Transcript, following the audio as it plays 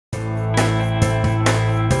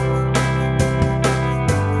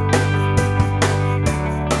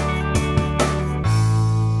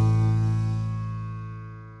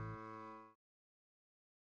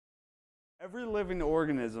Every living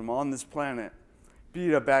organism on this planet, be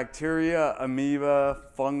it a bacteria, amoeba,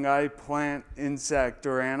 fungi, plant, insect,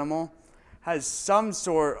 or animal, has some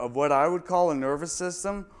sort of what I would call a nervous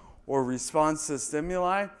system or response to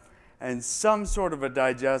stimuli, and some sort of a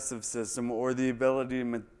digestive system or the ability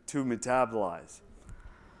to metabolize.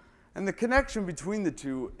 And the connection between the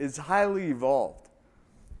two is highly evolved.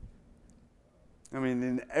 I mean,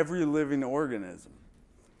 in every living organism.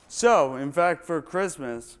 So, in fact, for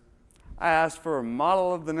Christmas, I asked for a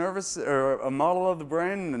model of the a model of the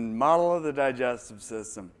brain and a model of the digestive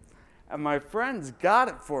system. And my friends got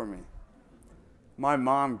it for me. My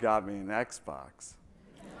mom got me an Xbox.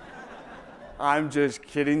 I'm just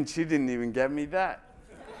kidding, she didn't even get me that.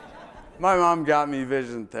 My mom got me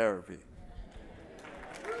vision therapy.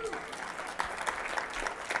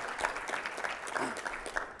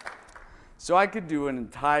 So I could do an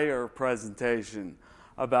entire presentation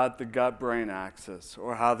about the gut-brain axis,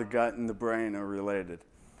 or how the gut and the brain are related.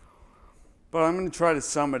 But I'm going to try to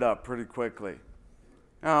sum it up pretty quickly.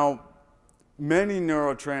 Now, many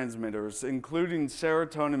neurotransmitters, including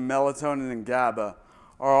serotonin, melatonin, and GABA,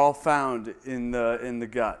 are all found in the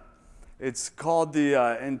gut. It's called the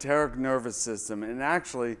enteric nervous system, and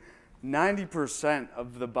actually 90%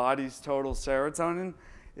 of the body's total serotonin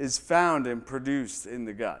is found and produced in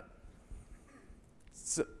the gut.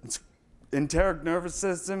 So, enteric nervous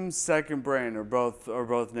system, second brain are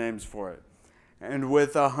both names for it. And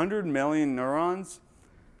with 100 million neurons,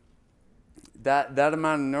 that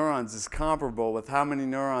amount of neurons is comparable with how many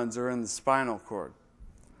neurons are in the spinal cord.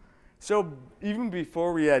 So even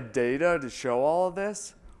before we had data to show all of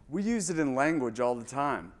this, we use it in language all the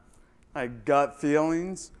time. Like gut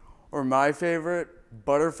feelings, or my favorite,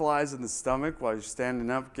 butterflies in the stomach while you're standing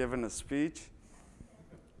up giving a speech.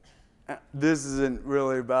 This isn't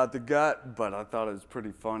really about the gut, but I thought it was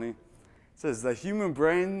pretty funny. It says, the human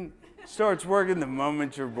brain starts working the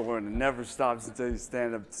moment you're born and never stops until you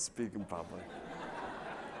stand up to speak in public.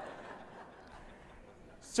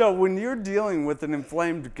 So when you're dealing with an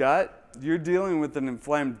inflamed gut, you're dealing with an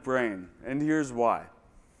inflamed brain, and here's why.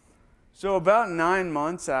 So about 9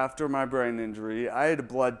 months after my brain injury, I had a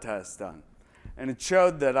blood test done, and it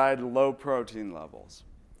showed that I had low protein levels,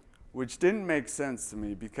 which didn't make sense to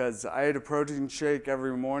me because I ate a protein shake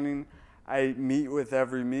every morning, I ate meat with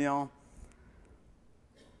every meal.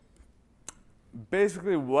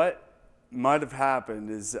 Basically what might have happened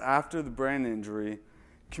is after the brain injury,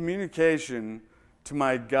 communication to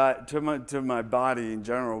my gut, to my body in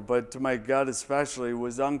general, but to my gut especially,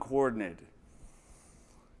 was uncoordinated.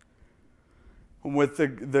 And with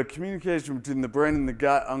the communication between the brain and the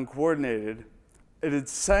gut uncoordinated, it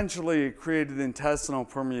essentially created intestinal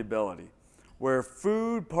permeability, where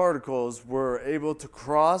food particles were able to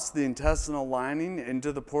cross the intestinal lining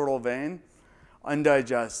into the portal vein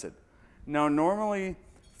undigested. Now, normally,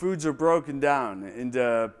 foods are broken down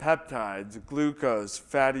into peptides, glucose,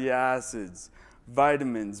 fatty acids,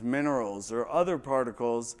 vitamins, minerals, or other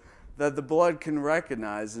particles that the blood can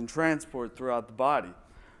recognize and transport throughout the body.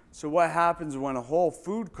 So what happens when a whole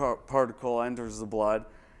food particle enters the blood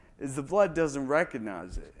is the blood doesn't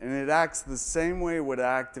recognize it, and it acts the same way it would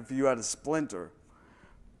act if you had a splinter,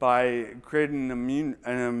 by creating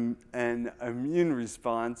an immune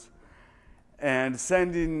response and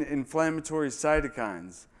sending inflammatory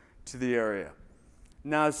cytokines to the area.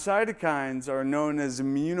 Now, cytokines are known as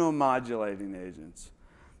immunomodulating agents.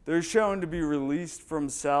 They're shown to be released from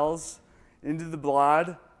cells into the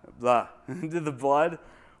blood,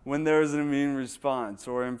 when there is an immune response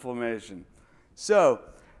or inflammation. So,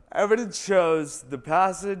 evidence shows the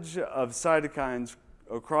passage of cytokines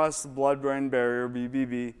across the blood-brain barrier,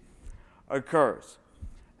 BBB, occurs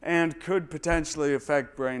and could potentially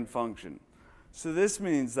affect brain function. So this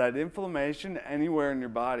means that inflammation anywhere in your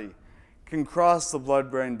body can cross the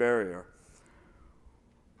blood-brain barrier,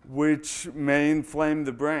 which may inflame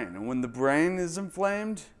the brain. And when the brain is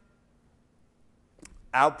inflamed,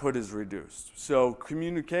 output is reduced. So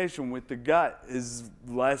communication with the gut is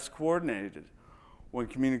less coordinated. When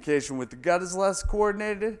communication with the gut is less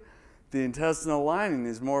coordinated, the intestinal lining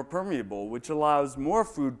is more permeable, which allows more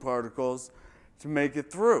food particles to make it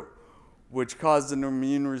through, which causes an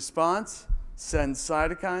immune response, sends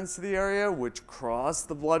cytokines to the area, which cross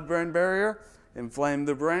the blood-brain barrier, inflame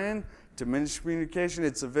the brain, diminish communication.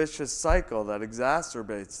 It's a vicious cycle that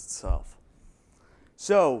exacerbates itself.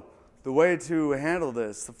 So the way to handle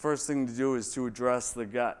this, the first thing to do is to address the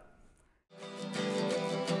gut.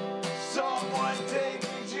 Someone take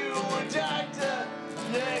me to a doctor,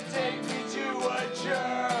 then take me to a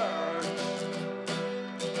church.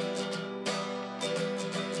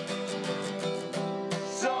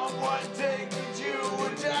 Someone take me to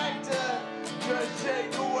a doctor,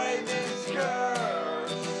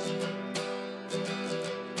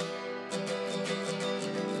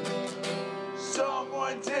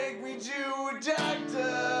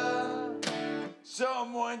 doctor.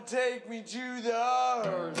 Someone take me to the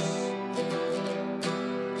hearse.